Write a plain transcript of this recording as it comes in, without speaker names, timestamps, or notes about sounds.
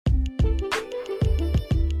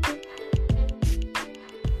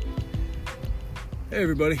Hey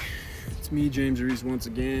everybody, it's me, James Reese, once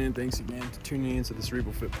again. Thanks again for tuning in to the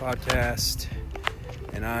Cerebral Fit Podcast.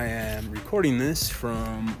 And I am recording this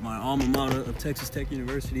from my alma mater of Texas Tech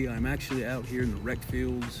University. I'm actually out here in the rec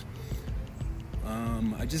fields.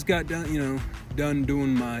 I just got done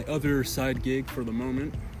doing my other side gig for the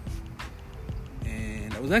moment.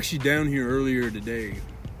 And I was actually down here earlier today.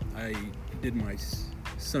 I did my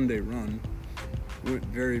Sunday run. Went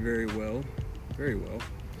very, very well. Very well.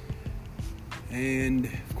 And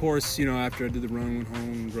of course, after I did the run, went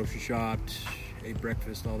home, grocery shopped, ate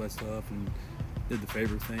breakfast, all that stuff, and did the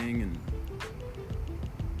favorite thing, and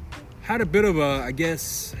had a bit of a,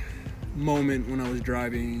 moment when I was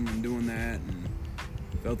driving and doing that, and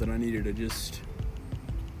felt that I needed to just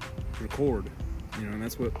record, and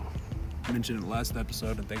that's what I mentioned in the last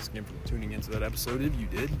episode, and thanks again for tuning into that episode if you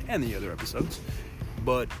did, and the other episodes.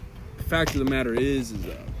 But the fact of the matter is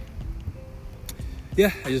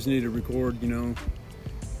I just need to record.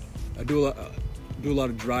 I do a lot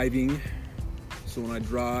of driving, so when I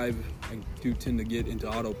drive, I do tend to get into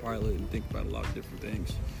autopilot and think about a lot of different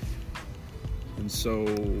things. And so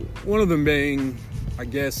one of them being,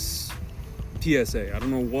 TSA. I don't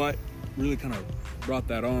know what really kind of brought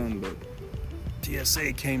that on, but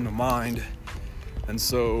TSA came to mind. And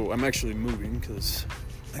so I'm actually moving because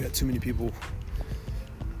I got too many people.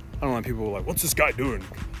 I don't want people like, what's this guy doing?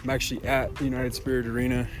 I'm actually at the United Spirit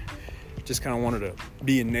Arena. Just kind of wanted to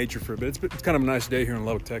be in nature for a bit. It's kind of a nice day here in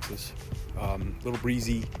Lubbock, Texas. A little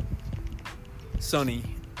breezy, sunny,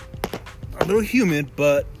 a little humid,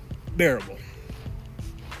 but bearable.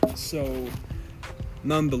 So,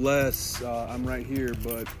 nonetheless, I'm right here.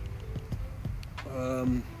 But,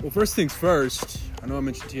 first things first. I know I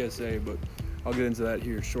mentioned TSA, but I'll get into that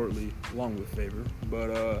here shortly, along with Favor.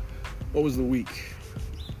 But what was the week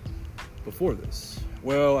before this?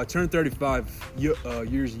 Well, I turned 35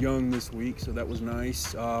 years young this week, so that was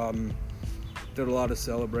nice. Did a lot of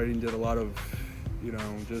celebrating, did a lot of,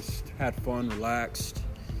 just had fun, relaxed.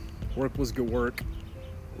 Work was good work.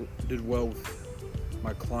 Did well with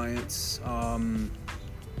my clients.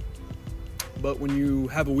 But when you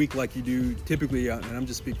have a week like you do, typically, and I'm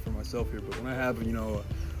just speaking for myself here, but when I have,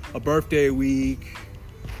 a birthday week,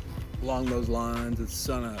 along those lines, it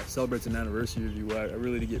celebrates an anniversary of you, I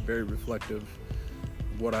really get very reflective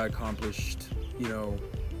of what I accomplished,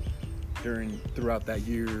 throughout that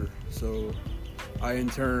year. So I in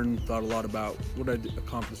turn thought a lot about what I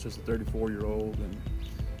accomplished as a 34-year-old, and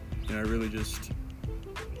I really just,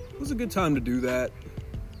 it was a good time to do that.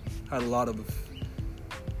 Had a lot of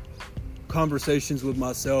conversations with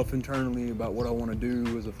myself internally about what I want to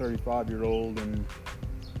do as a 35-year-old, and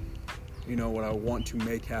what I want to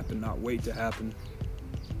make happen, not wait to happen.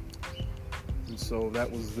 And so that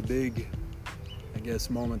was the big,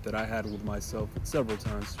 moment that I had with myself several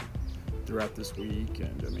times throughout this week.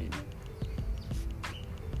 And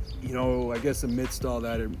amidst all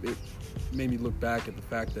that, it made me look back at the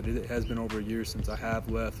fact that it has been over a year since I have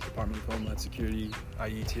left the Department of Homeland Security,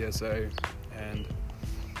 i.e. TSA, and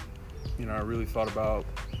I really thought about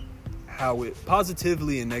how it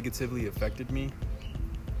positively and negatively affected me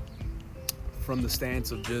from the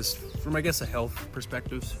stance of from a health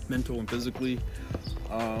perspective, mental and physically.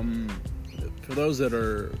 For those that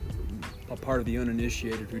are a part of the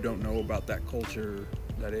uninitiated who don't know about that culture,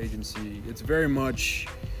 that agency, it's very much,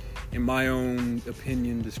 in my own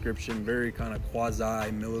opinion, description, very kind of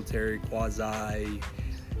quasi-military,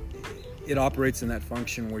 it operates in that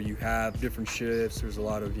function where you have different shifts. There's a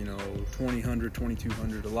lot of, 2000,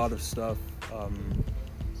 2200, a lot of stuff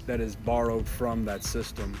that is borrowed from that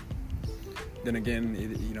system. Then again,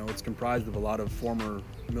 it's comprised of a lot of former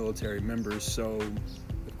military members, so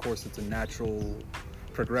of course it's a natural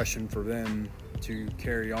progression for them to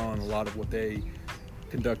carry on a lot of what they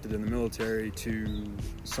conducted in the military to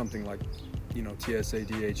something like, TSA,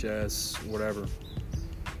 DHS, whatever.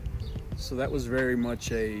 So that was very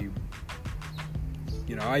much I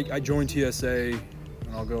joined TSA,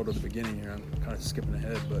 and I'll go to the beginning here, I'm kind of skipping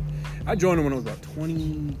ahead, but I joined them when I was about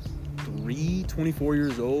 24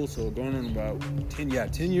 years old, so going on about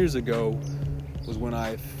 10 years ago was when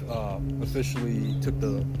I officially took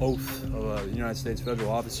the oath of a United States federal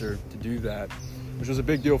officer to do that, which was a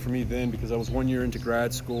big deal for me then because I was 1 year into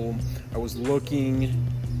grad school. I was looking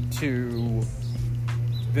to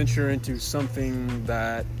venture into something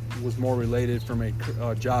that was more related from a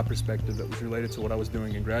job perspective, that was related to what I was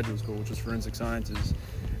doing in graduate school, which was forensic sciences.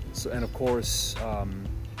 So, and of course,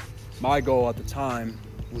 my goal at the time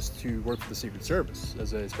was to work for the Secret Service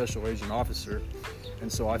as a special agent officer.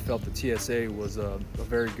 And so I felt the TSA was a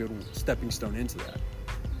very good stepping stone into that.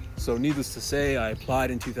 So needless to say, I applied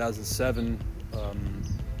in 2007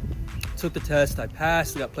 took the test, I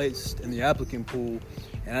passed, got placed in the applicant pool,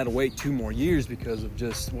 and I had to wait 2 more years because of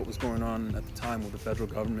just what was going on at the time with the federal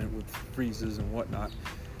government with freezes and whatnot.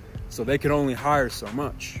 So they could only hire so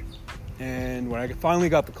much. And when I finally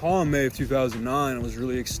got the call in May of 2009, I was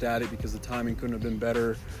really ecstatic because the timing couldn't have been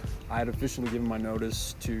better. I had officially given my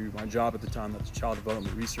notice to my job at the time, that's the Child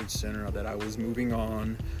Development Research Center, that I was moving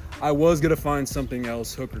on. I was going to find something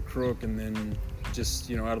else, hook or crook, and then just,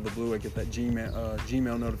 out of the blue, I get that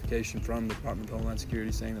Gmail notification from the Department of Homeland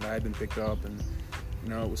Security saying that I had been picked up and,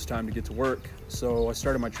 it was time to get to work. So I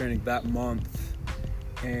started my training that month,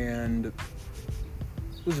 and it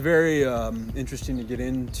was very interesting to get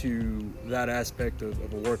into that aspect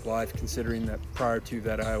of a work life, considering that prior to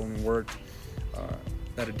that I only worked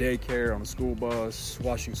at a daycare, on a school bus,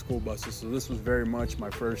 washing school buses. So this was very much my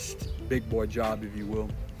first big boy job, if you will.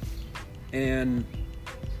 And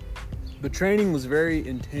the training was very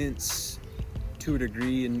intense to a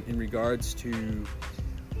degree in regards to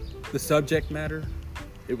the subject matter.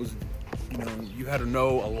 It was, you had to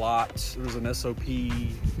know a lot. There was an SOP,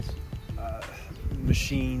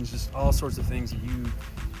 machines, just all sorts of things that you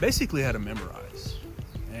basically had to memorize.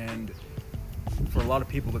 And for a lot of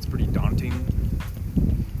people, that's pretty daunting.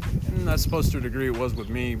 And I suppose to a degree it was with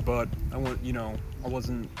me, but I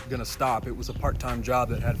wasn't gonna stop. It was a part-time job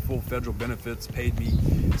that had full federal benefits, paid me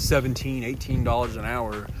 $17, $18 an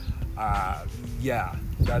hour.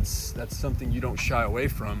 That's something you don't shy away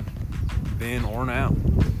from, then or now.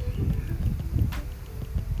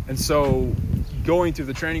 And so going through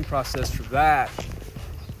the training process for that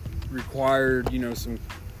required, a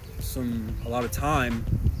lot of time,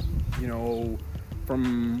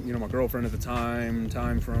 from, my girlfriend at the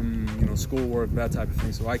time from, schoolwork, that type of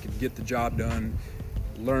thing, so I could get the job done,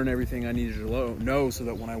 learn everything I needed to know so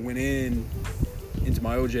that when I went into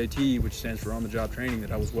my OJT, which stands for on-the-job training,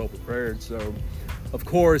 that I was well prepared. So, of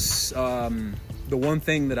course, the one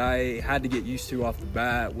thing that I had to get used to off the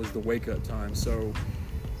bat was the wake-up time. So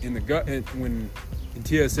in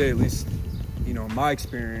TSA, at least, in my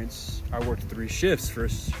experience, I worked 3 shifts: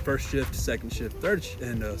 first shift, second shift, third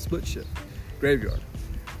and split shift, graveyard.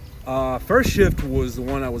 First shift was the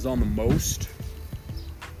one I was on the most.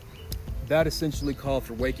 That essentially called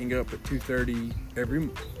for waking up at 2:30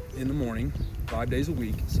 in the morning, 5 days a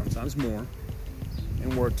week, sometimes more,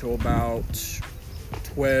 and work till about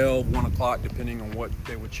 12, 1 o'clock, depending on what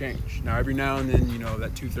they would change. Now, every now and then,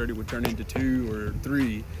 that 2:30 would turn into 2 or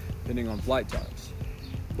 3, depending on flight times.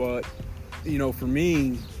 But, for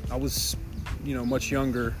me, I was, much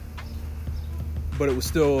younger, but it was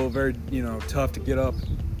still very, tough to get up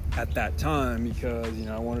at that time because,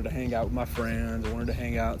 I wanted to hang out with my friends, I wanted to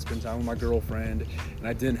hang out and spend time with my girlfriend, and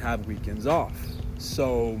I didn't have weekends off.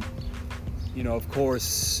 So, of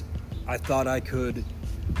course, I thought I could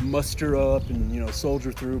muster up and,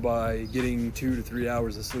 soldier through by getting 2 to 3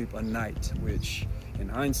 hours of sleep a night, which in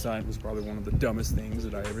hindsight was probably one of the dumbest things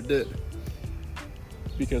that I ever did.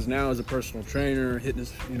 Because now, as a personal trainer,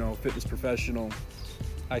 fitness professional,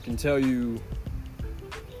 I can tell you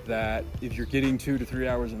that if you're getting 2 to 3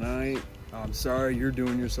 hours a night, I'm sorry, you're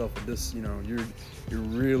doing yourself you're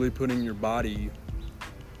really putting your body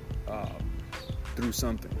through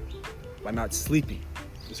something by not sleeping,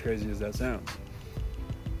 as crazy as that sounds.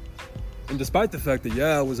 And despite the fact that,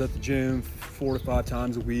 I was at the gym 4 to 5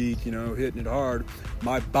 times a week, hitting it hard,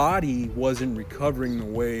 my body wasn't recovering the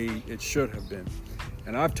way it should have been.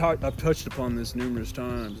 And I've touched upon this numerous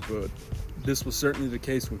times, but this was certainly the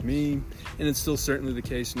case with me, and it's still certainly the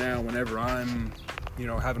case now whenever I'm,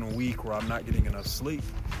 having a week where I'm not getting enough sleep.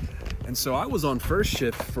 And so I was on first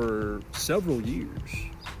shift for several years.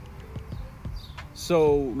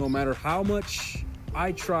 So no matter how much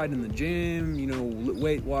I tried in the gym,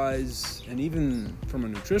 weight-wise, and even from a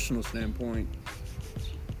nutritional standpoint,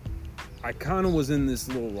 I kind of was in this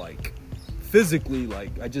little, physically,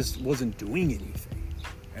 I just wasn't doing anything.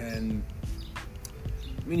 And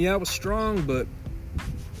I was strong, but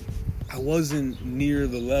I wasn't near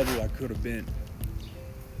the level I could have been.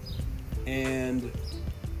 And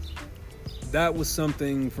that was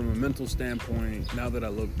something from a mental standpoint, now that I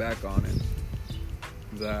look back on it,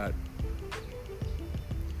 that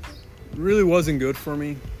really wasn't good for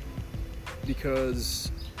me,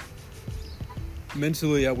 because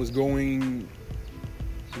mentally I was going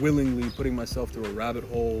willingly, putting myself through a rabbit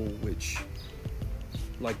hole, which,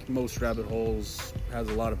 like most rabbit holes, has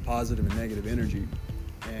a lot of positive and negative energy.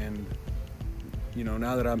 And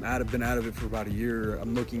now that been out of it for about a year,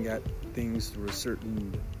 I'm looking at things through a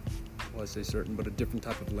different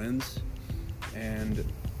type of lens. And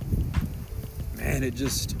man, it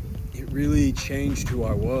really changed who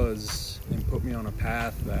I was and put me on a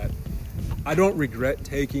path that I don't regret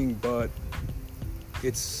taking, but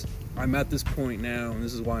I'm at this point now, and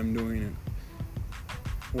this is why I'm doing it,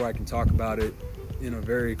 where I can talk about it in a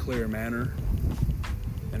very clear manner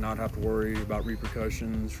and not have to worry about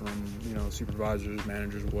repercussions from, supervisors,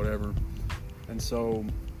 managers, whatever. And so,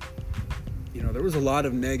 there was a lot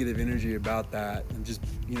of negative energy about that, and just,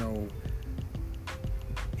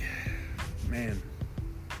 man,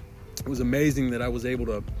 it was amazing that I was able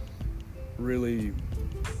to really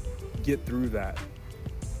get through that.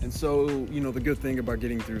 And so, the good thing about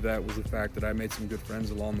getting through that was the fact that I made some good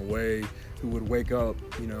friends along the way who would wake up,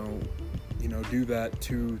 do that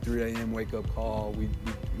 2-3 a.m. wake up call.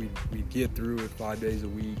 We'd get through it 5 days a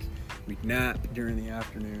week. We'd nap during the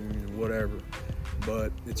afternoon and whatever.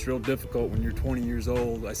 But it's real difficult when you're 20 years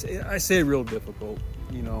old. I say real difficult.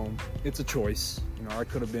 It's a choice. I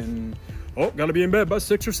could have been, gotta be in bed by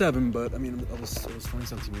 6 or 7. But I was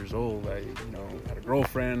 20-something years old. I, had a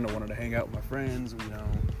girlfriend. I wanted to hang out with my friends.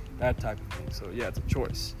 That type of thing. So yeah, it's a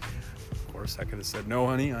choice. Of course, I could have said, no,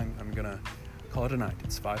 honey, I'm gonna call it a night.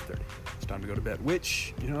 It's 5:30. It's time to go to bed.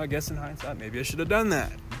 Which, I guess in hindsight, maybe I should have done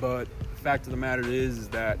that. But the fact of the matter is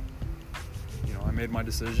that, I made my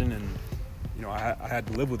decision, and I had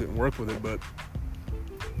to live with it and work with it. But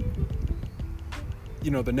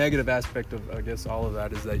the negative aspect of, I guess, all of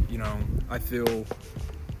that is that, I feel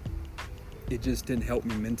it just didn't help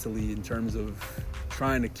me mentally in terms of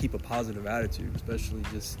trying to keep a positive attitude, especially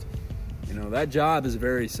just, that job is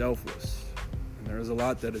very selfless. And there's a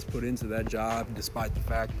lot that is put into that job, despite the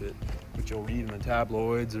fact that what you'll read in the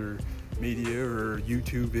tabloids or media or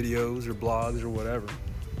YouTube videos or blogs or whatever.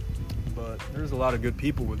 But there's a lot of good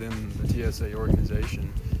people within the TSA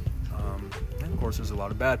organization. And of course, there's a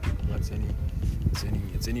lot of bad people. It's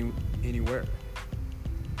anywhere.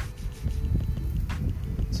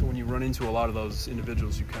 So when you run into a lot of those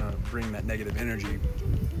individuals who kind of bring that negative energy,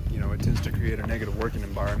 it tends to create a negative working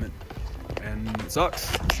environment, and it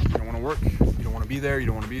sucks. You don't want to work. You don't want to be there. You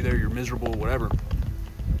don't want to be there. You're miserable, whatever.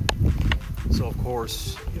 So of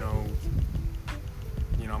course,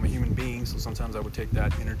 I'm a human being, so sometimes I would take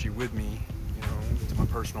that energy with me, into my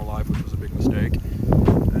personal life, which was a big mistake,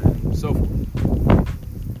 and so forth.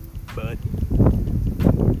 But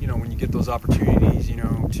when you get those opportunities,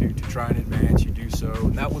 to try and advance, you do so.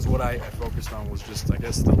 And that was what I focused on, was just, I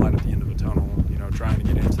guess, the light at the end of the tunnel, trying to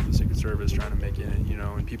get into the Secret Service, trying to make it,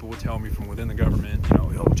 and people would tell me from within the government,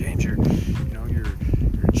 James, you're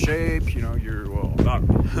in shape,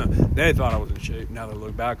 they thought I was in shape. Now that I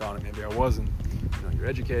look back on it, maybe I wasn't. You're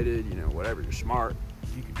educated, whatever, you're smart,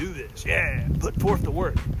 you can do this, yeah, put forth the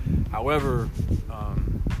work. However,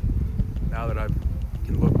 now that I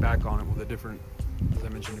can look back on it with a different, as I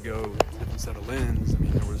mentioned ago, different set of lens,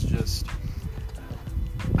 there was just,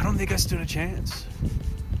 I don't think I stood a chance.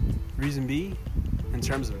 Reason B, in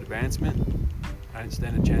terms of advancement, I didn't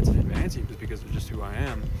stand a chance in advancing just because of just who I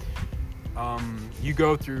am. You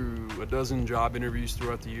go through a dozen job interviews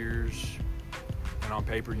throughout the years, and on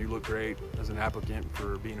paper you look great as an applicant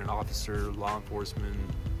for being an officer, law enforcement,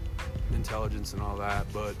 intelligence, and all that.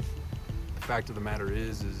 But the fact of the matter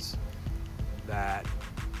is that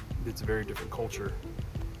it's a very different culture,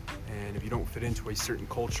 and if you don't fit into a certain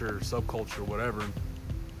culture, subculture, whatever,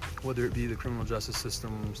 whether it be the criminal justice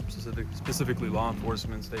system, specifically law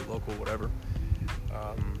enforcement, state, local, whatever,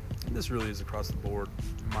 and this really is across the board,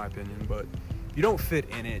 in my opinion, but if you don't fit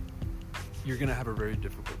in it, you're going to have a very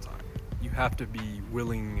difficult time. You have to be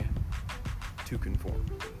willing to conform.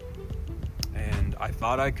 And I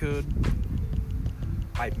thought I could.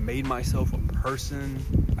 I made myself a person.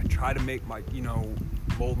 I try to make my,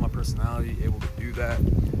 mold my personality, able to do that.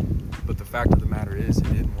 But the fact of the matter is, it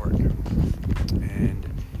didn't work. And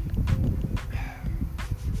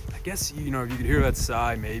I guess, if you could hear that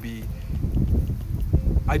sigh, maybe.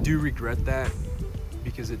 I do regret that,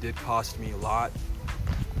 because it did cost me a lot.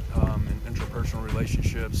 In interpersonal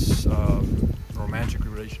relationships, romantic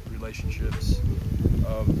relationships,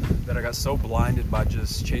 that I got so blinded by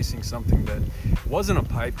just chasing something that wasn't a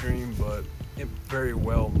pipe dream, but it very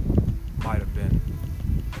well might have been.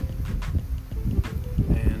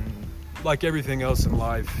 And like everything else in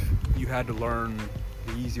life, you had to learn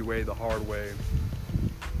the easy way, the hard way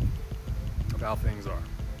of how things are.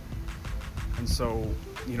 And so,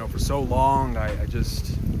 for so long, I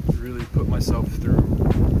just really put myself through,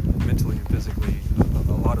 mentally and physically,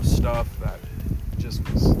 a lot of stuff that just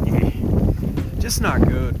was just not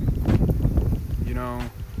good,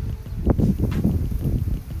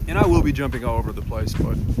 And I will be jumping all over the place,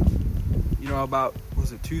 but, about,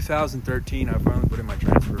 2013, I finally put in my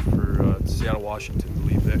transfer for Seattle, Washington, to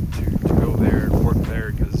leave there, to go there and work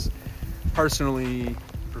there, because personally,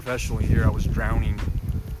 professionally here, I was drowning,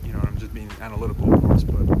 just being analytical, of course,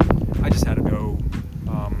 but I just had to go.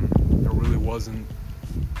 There really wasn't.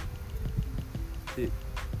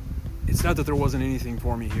 It's not that there wasn't anything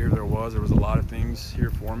for me here. There was a lot of things here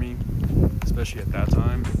for me, especially at that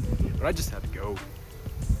time. But I just had to go.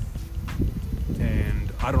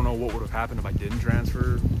 And I don't know what would have happened if I didn't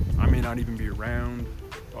transfer. I may not even be around.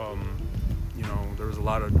 There was a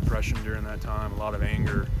lot of depression during that time, a lot of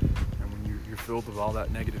anger. And when you're filled with all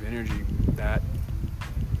that negative energy, that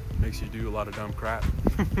makes you do a lot of dumb crap.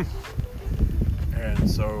 And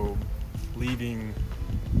so leaving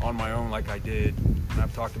on my own like I did, and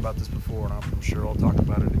I've talked about this before, and I'm sure I'll talk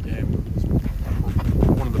about it again, it was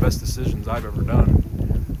one of the best decisions I've ever done.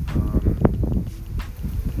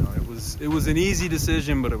 It was an easy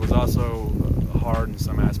decision, but it was also hard in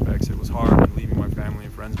some aspects. It was hard leaving my family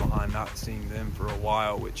and friends behind, not seeing them for a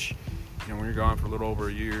while, which, when you're gone for a little over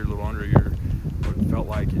a year, a little under a year, what it felt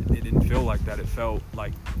like, it didn't feel like that. It felt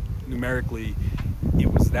like numerically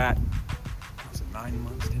it was that. Was it 9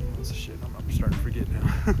 months, 10 months? Shit, I'm starting to forget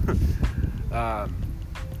now.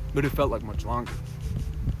 But it felt like much longer.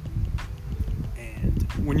 And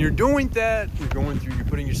when you're doing that, you're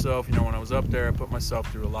putting yourself, when I was up there, I put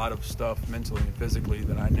myself through a lot of stuff mentally and physically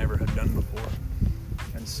that I never had done before.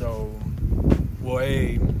 And so,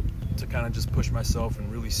 to kind of just push myself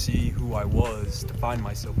and really see who I was, to find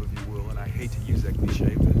myself, if you will. And I hate to use that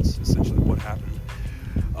cliche, but it's essentially what happened.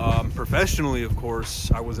 Professionally, of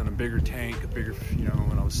course, I was in a bigger tank,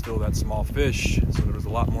 and I was still that small fish. So there was a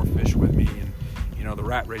lot more fish with me. And, the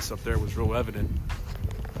rat race up there was real evident.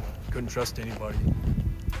 Couldn't trust anybody,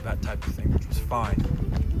 that type of thing, which was fine.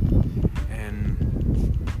 And,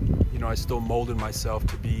 I still molded myself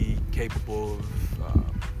to be capable of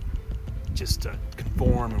just to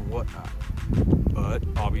conform and whatnot. But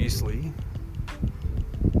obviously,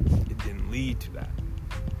 it didn't lead to that.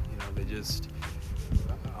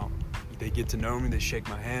 They get to know me, they shake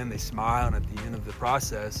my hand, they smile, and at the end of the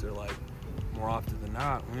process, they're like, more often than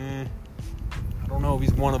not, I don't know if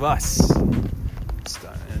he's one of us. And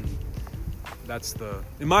that's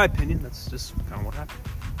in my opinion, that's just kind of what happened.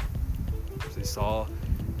 They saw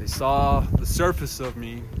the surface of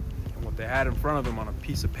me and what they had in front of them on a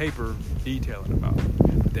piece of paper detailing about me,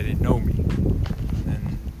 but they didn't know me. And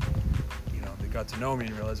then, they got to know me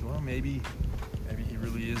and realized, well, maybe he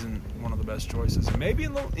really isn't one of the best choices. And maybe,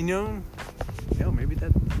 maybe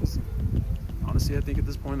that was, honestly, I think at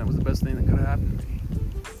this point, that was the best thing that could have happened to me.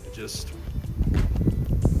 It just,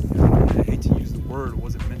 I hate to use the word, it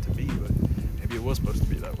wasn't meant to be, but maybe it was supposed to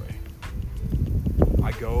be that way.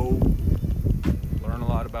 I go, learn a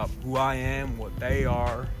lot about who I am, what they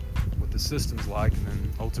are, what the system's like, and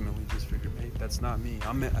then ultimately just figure, hey, that's not me.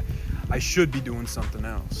 I should be doing something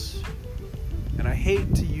else. And I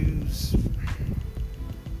hate to use,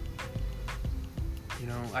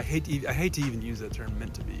 I hate to even use that term,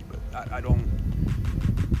 meant to be, but I don't.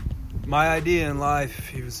 My idea in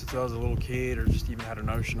life, even since I was a little kid, or just even had a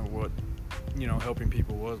notion of what, helping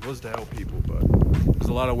people was to help people. But there's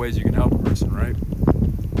a lot of ways you can help a person, right?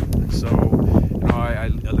 And so, I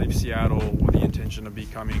leave Seattle with the intention of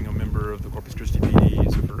becoming a member of the Corpus Christi PD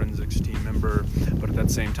as a forensics team member. But at that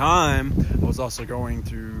same time, I was also going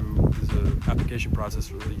through the application process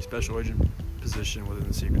for the special agent position within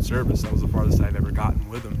the Secret Service. That was the farthest I've ever gotten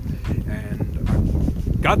with them. And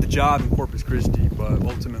I got the job in Corpus Christi, but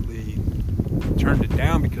ultimately turned it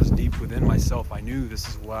down because deep within myself, I knew this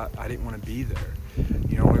is what I didn't want to be there.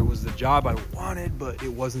 It was the job I wanted, but it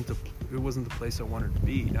wasn't the place I wanted to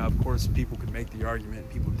be. Now, of course, people could make the argument.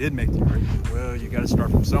 People did make the argument. Well, you got to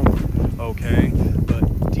start from somewhere. Okay,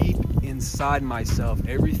 but deep inside myself,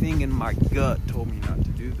 everything in my gut told me not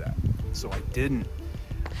to do that. So I didn't.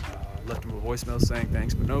 Left him a voicemail saying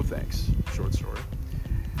thanks, but no thanks. Short story.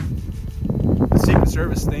 The Secret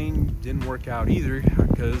Service thing didn't work out either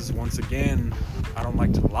because, once again, I don't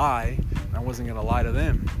like to lie, and I wasn't going to lie to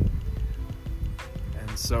them. And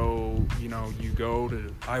so,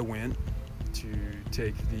 I went to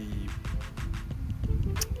take the,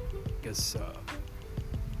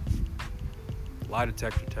 lie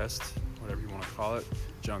detector test, whatever you want to call it,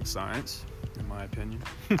 junk science, in my opinion.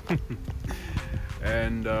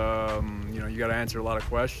 And, you got to answer a lot of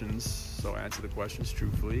questions. So I answered the questions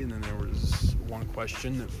truthfully. And then there was one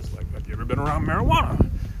question that was like, have you ever been around marijuana?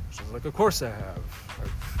 Which was like, of course I have.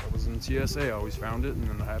 I was in TSA. I always found it. And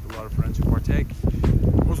then I have a lot of friends who partake.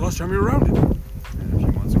 When was the last time you were around it? And a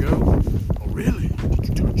few months ago. Oh, really? Did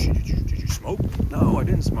you touch it? Did you smoke? No, I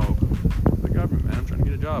didn't smoke. The government, man. I'm trying to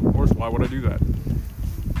get a job. Of course, why would I do that?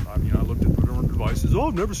 I looked at different devices. Oh,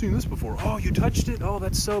 I've never seen this before. Oh, you touched it? Oh,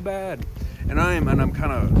 that's so bad. And I'm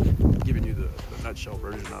kind of giving you the nutshell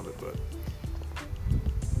version of it, but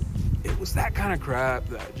it was that kind of crap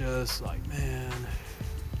that just like, man,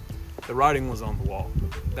 the writing was on the wall.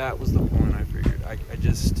 That was the point I figured.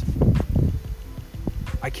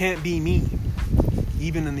 I can't be me.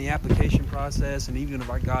 Even in the application process, and even if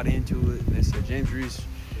I got into it and they said, James Reese,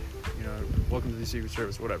 welcome to the Secret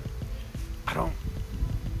Service, whatever. I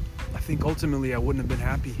think ultimately I wouldn't have been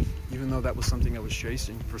happy, even though that was something I was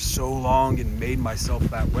chasing for so long and made myself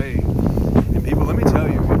that way. And people, let me tell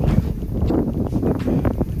you,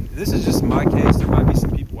 this is just my case, there might be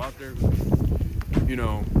some people out there who,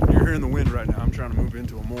 you're hearing the wind right now. I'm trying to move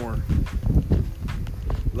into a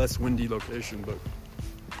less windy location, but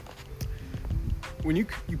when you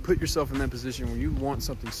put yourself in that position where you want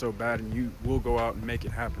something so bad and you will go out and make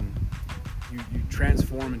it happen, you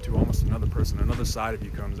transform into almost another person. Another side of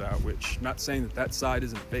you comes out, which, not saying that side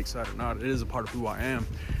isn't a fake side or not, it is a part of who I am.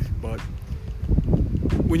 But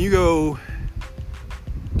when you go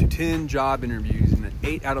to 10 job interviews, and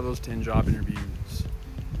 8 out of those 10 job interviews,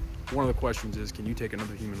 one of the questions is, can you take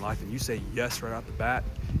another human life? And you say yes right out the bat,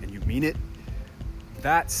 and you mean it.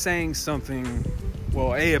 That's saying something,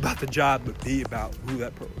 well, A, about the job, but B, about who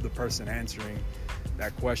the person answering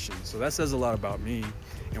that question. So that says a lot about me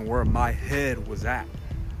and where my head was at.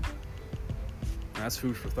 And that's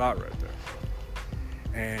food for thought right there.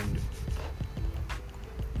 And,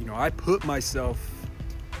 I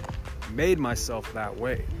made myself that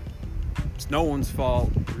way. It's no one's fault,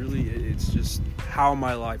 really. It's just how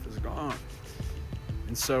my life has gone.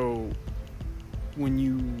 And so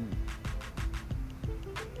when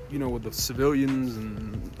with the civilians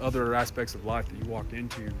and other aspects of life that you walk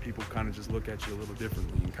into, people kind of just look at you a little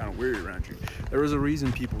differently and kind of weary around you. There is a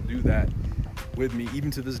reason people do that with me,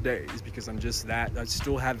 even to this day, is because I'm just that. I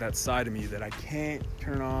still have that side of me that I can't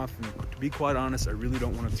turn off. And to be quite honest, I really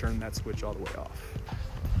don't want to turn that switch all the way off,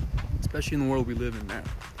 especially in the world we live in now.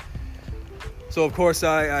 So of course,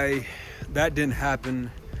 that didn't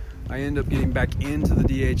happen. I ended up getting back into the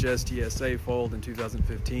DHS TSA fold in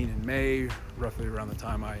 2015 in May, roughly around the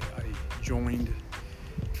time I joined.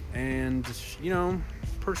 And,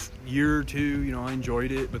 first year or two, I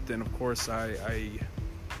enjoyed it. But then, of course, I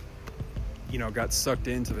got sucked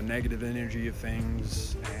into the negative energy of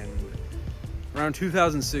things. And around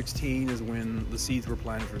 2016 is when the seeds were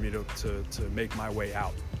planted for me to make my way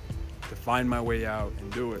out, to find my way out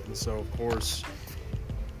and do it. And so, of course,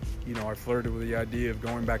 I flirted with the idea of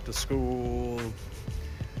going back to school,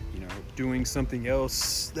 doing something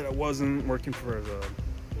else that I wasn't, working for a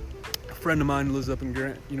friend of mine who lives up in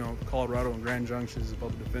Colorado in Grand Junction. She's a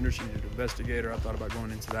public defender. She needed an investigator. I thought about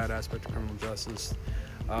going into that aspect of criminal justice.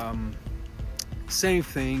 Same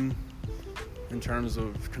thing in terms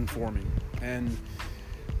of conforming. And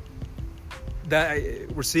that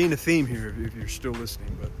we're seeing a theme here if you're still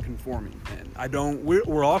listening, but conforming. And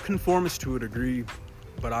we're all conformists to a degree,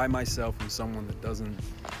 but I myself am someone that doesn't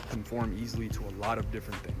conform easily to a lot of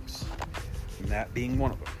different things, and that being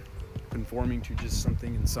one of them. Conforming to just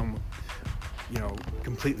something and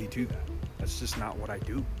completely to that. That's just not what I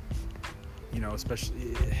do.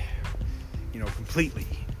 Especially, completely.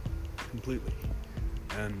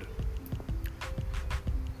 And,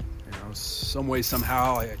 some way,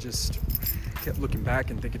 somehow, I just kept looking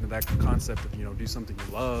back and thinking of that concept of, do something you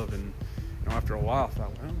love. And, after a while, I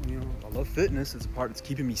thought, well, I love fitness. It's a part that's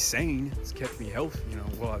keeping me sane. It's kept me healthy,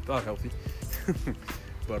 I thought healthy.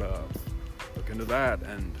 But look into that,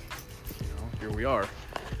 and, here we are.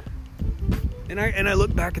 And I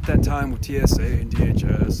look back at that time with TSA and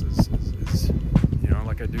DHS as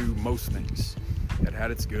like I do most things. It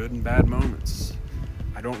had its good and bad moments.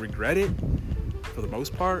 I don't regret it for the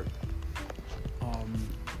most part.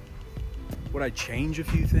 Would I change a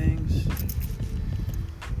few things?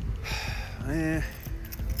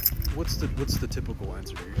 What's the typical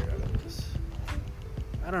answer you get out of this?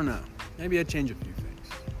 I don't know. Maybe I'd change a few things,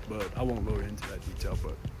 but I won't go into that detail.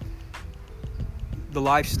 But the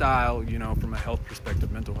lifestyle, from a health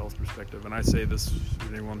perspective, mental health perspective, and I say this to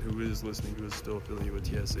anyone who is listening, who is still affiliated with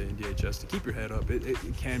TSA and DHS, to keep your head up. It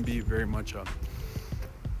can be very much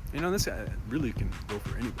this really can go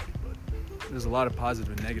for anybody, but there's a lot of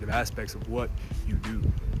positive and negative aspects of what you do.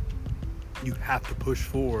 You have to push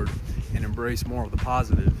forward and embrace more of the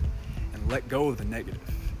positive and let go of the negative.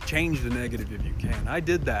 Change the negative if you can. I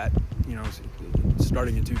did that,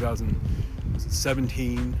 starting in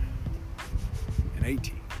 2017 and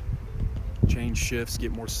 18. Change shifts,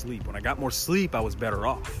 get more sleep. When I got more sleep, I was better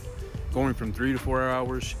off. Going from 3 to 4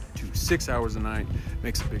 hours to 6 hours a night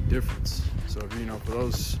makes a big difference. So, for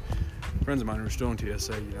those friends of mine who are still in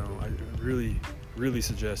TSA, I really, really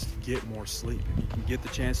suggest get more sleep. If you can get the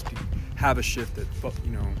chance to have a shift that,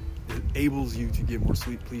 enables you to get more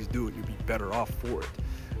sleep, please do it. You'll be better off for it.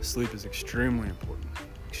 Sleep is extremely important.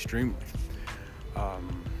 Extremely.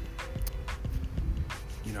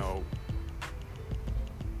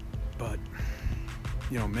 But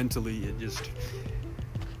mentally it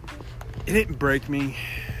didn't break me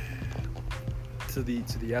to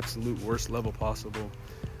the absolute worst level possible,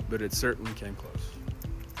 but it certainly came close.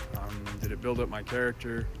 Did it build up my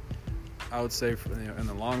character? I would say in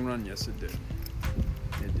the long run, yes, it did.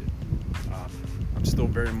 It did. I'm still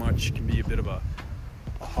very much can be a bit of a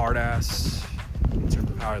hard ass in terms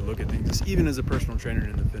of how I look at things. Even as a personal trainer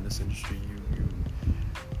in the fitness industry,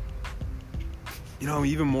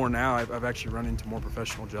 even more now, I've actually run into more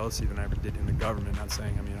professional jealousy than I ever did in the government. Not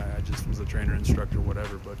saying, I just was a trainer, instructor,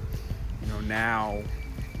 whatever, but now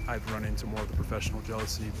I've run into more of the professional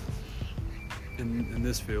jealousy in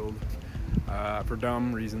this field for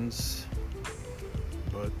dumb reasons.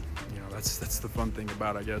 But that's the fun thing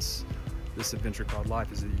about, I guess, this adventure called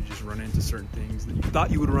life, is that you just run into certain things that you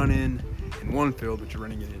thought you would run in one field, but you're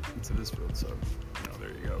running it into this field. So there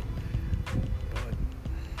you go.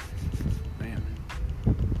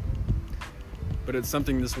 But it's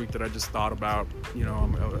something this week that I just thought about.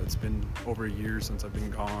 It's been over a year since I've been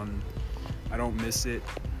gone. I don't miss it.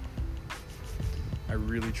 I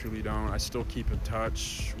really, truly don't. I still keep in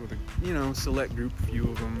touch with a, select group, few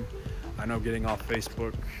of them. I know getting off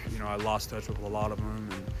Facebook, I lost touch with a lot of them.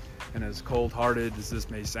 And as cold-hearted as this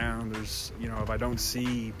may sound, there's, if I don't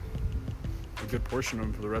see a good portion of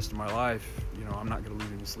them for the rest of my life, I'm not going to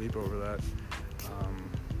lose any sleep over that.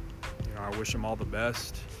 I wish them all the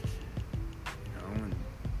best. And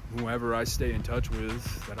whoever I stay in touch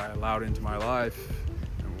with that I allowed into my life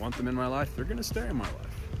and want them in my life, they're going to stay in my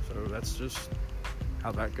life. So that's just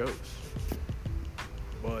how that goes.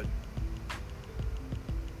 But,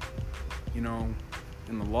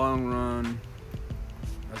 in the long run,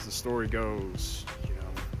 as the story goes,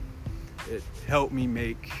 it helped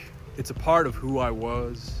me it's a part of who I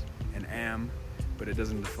was and am, but it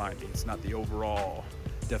doesn't define me. It's not the overall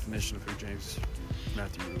definition of who James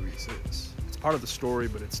Matthew Ruiz is. It's part of the story,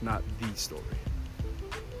 but it's not the story.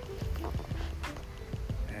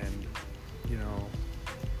 And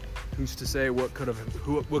who's to say what could have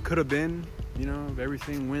been? If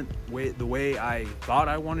everything went the way I thought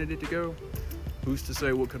I wanted it to go, who's to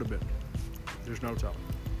say what could have been? There's no telling.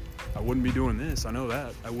 I wouldn't be doing this. I know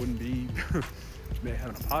that. I wouldn't be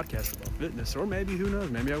having a podcast about fitness, or maybe, who knows?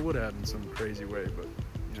 Maybe I would have in some crazy way. But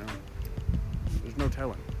there's no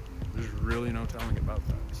telling. There's really no telling about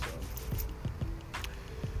that. So.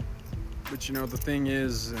 But the thing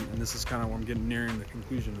is, and this is kind of what I'm getting nearing the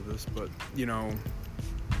conclusion of this, but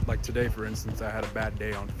like today, for instance, I had a bad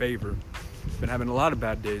day on Favor. Been having a lot of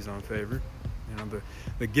bad days on Favor.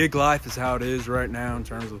 The gig life is how it is right now in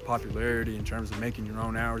terms of popularity, in terms of making your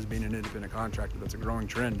own hours, being an independent contractor. That's a growing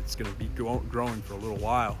trend. It's going to be growing for a little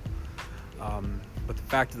while. But the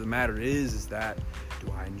fact of the matter is that,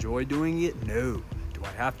 do I enjoy doing it? No. Do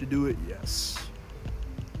I have to do it? Yes.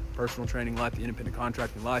 Personal training life, the independent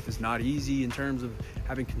contracting life is not easy in terms of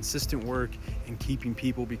having consistent work and keeping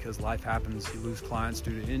people, because life happens. You lose clients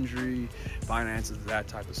due to injury, finances, that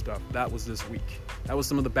type of stuff. That was this week. That was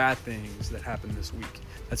some of the bad things that happened this week.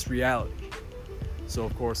 That's reality. So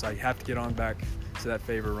of course I have to get on back to that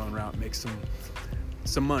Favor run route, make some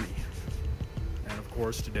money. And of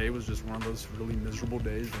course today was just one of those really miserable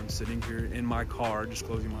days where I'm sitting here in my car just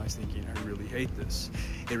closing my eyes thinking, I really hate this.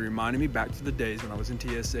 It reminded me back to the days when I was in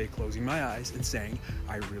TSA, closing my eyes and saying,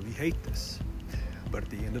 I really hate this. But at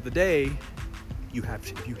the end of the day,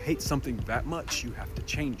 if you hate something that much, you have to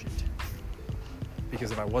change it.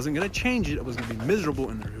 Because if I wasn't going to change it, I was going to be miserable,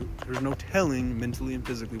 and there's no telling mentally and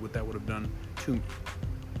physically what that would have done to me.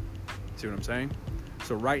 See what I'm saying?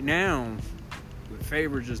 So right now, with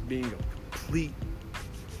Favor just being a complete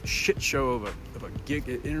shit show of a gig,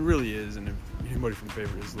 it really is, and if anybody from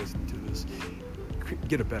Favor is listening to this,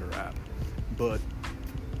 get a better app. But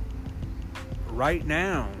right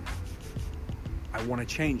now, I want to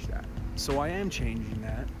change that. So I am changing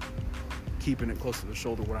that, keeping it close to the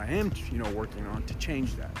shoulder, what I am, working on to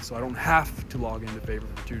change that. So I don't have to log into Favor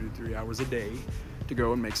for 2 to 3 hours a day to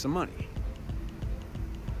go and make some money.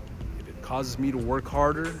 If it causes me to work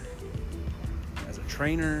harder as a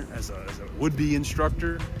trainer, as a would-be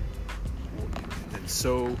instructor, then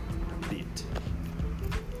so be it.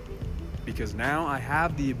 Because now I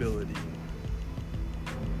have the ability,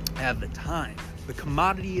 I have the time, the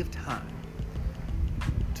commodity of time,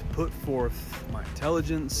 to put forth my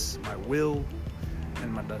intelligence, my will,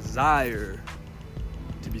 and my desire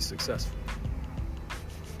to be successful.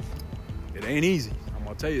 It ain't easy. I'm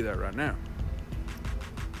going to tell you that right now.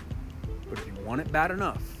 But if you want it bad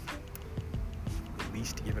enough,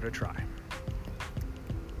 least give it a try.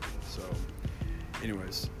 So,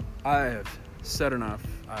 anyways, I have said enough.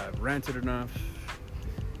 I have ranted enough.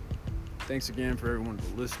 Thanks again for everyone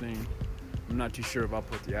for listening. I'm not too sure if I'll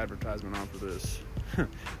put the advertisement on for this.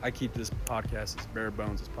 I keep this podcast as bare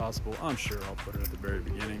bones as possible. I'm sure I'll put it at the very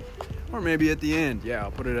beginning. Or maybe at the end. Yeah,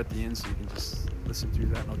 I'll put it at the end so you can just listen through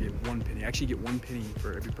that and I'll get 1 penny. I actually get 1 penny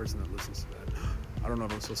for every person that listens to that. I don't know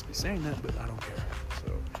if I'm supposed to be saying that, but I don't care.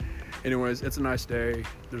 So, anyways, it's a nice day.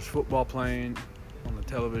 There's football playing on the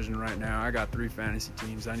television right now. I got 3 fantasy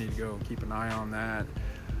teams. I need to go and keep an eye on that.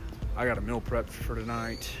 I got a meal prep for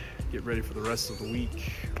tonight. Get ready for the rest of the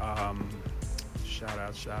week. Shout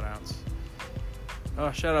outs.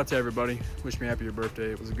 Shout out to everybody. Wish me happy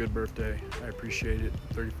birthday. It was a good birthday. I appreciate it.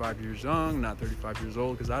 35 years young, not 35 years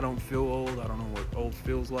old, because I don't feel old. I don't know what old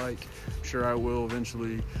feels like. I'm sure I will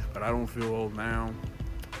eventually, but I don't feel old now.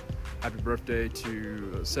 Happy birthday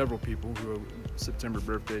to several people who have September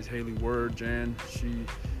birthdays. Haley Word, Jan, she,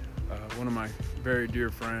 one of my very dear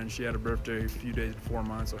friends, she had a birthday a few days before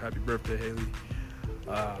mine, so happy birthday, Haley.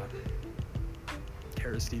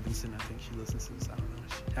 Kara Stevenson, I think she listens to this. I don't know.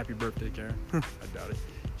 Happy birthday, Karen. I doubt it.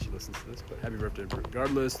 She listens to this, but happy birthday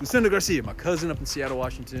regardless. Lucinda Garcia, my cousin up in Seattle,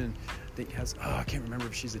 Washington, I think I can't remember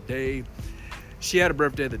if she's a day. She had a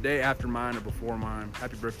birthday the day after mine or before mine.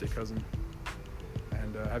 Happy birthday, cousin.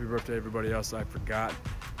 And happy birthday, everybody else I forgot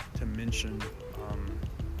to mention.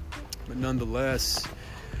 But nonetheless,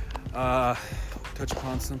 touch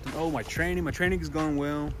upon something. Oh, my training is going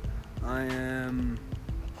well. I am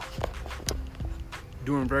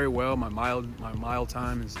doing very well. My mile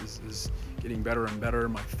time is getting better and better.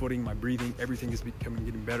 My footing, my breathing, everything is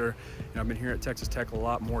getting better. And I've been here at Texas Tech a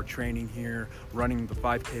lot more, training here, running the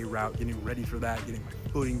 5K route, getting ready for that, getting my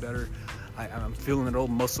footing better. I'm feeling that old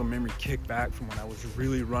muscle memory kick back from when I was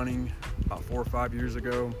really running about 4 or 5 years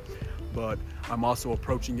ago. But I'm also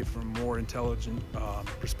approaching it from a more intelligent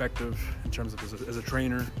perspective in terms of as a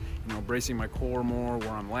trainer, bracing my core more, where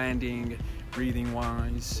I'm landing, breathing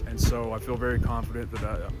wise. And so I feel very confident that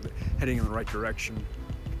I'm heading in the right direction.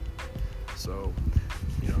 So,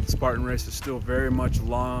 the Spartan race is still very much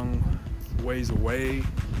long ways away,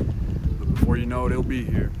 but before you know it, it'll be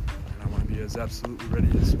here. And I want to be as absolutely ready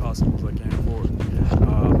as possible as I can for it.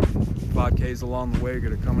 5Ks along the way are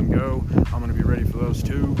going to come and go. I'm going to be ready for those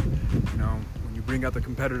too. When you bring out the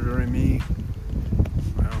competitor in me,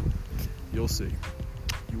 well, you'll see.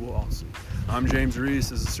 You will all see. I'm James Reese.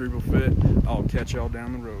 This is Cerebral Fit. I'll catch y'all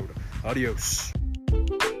down the road. Adios.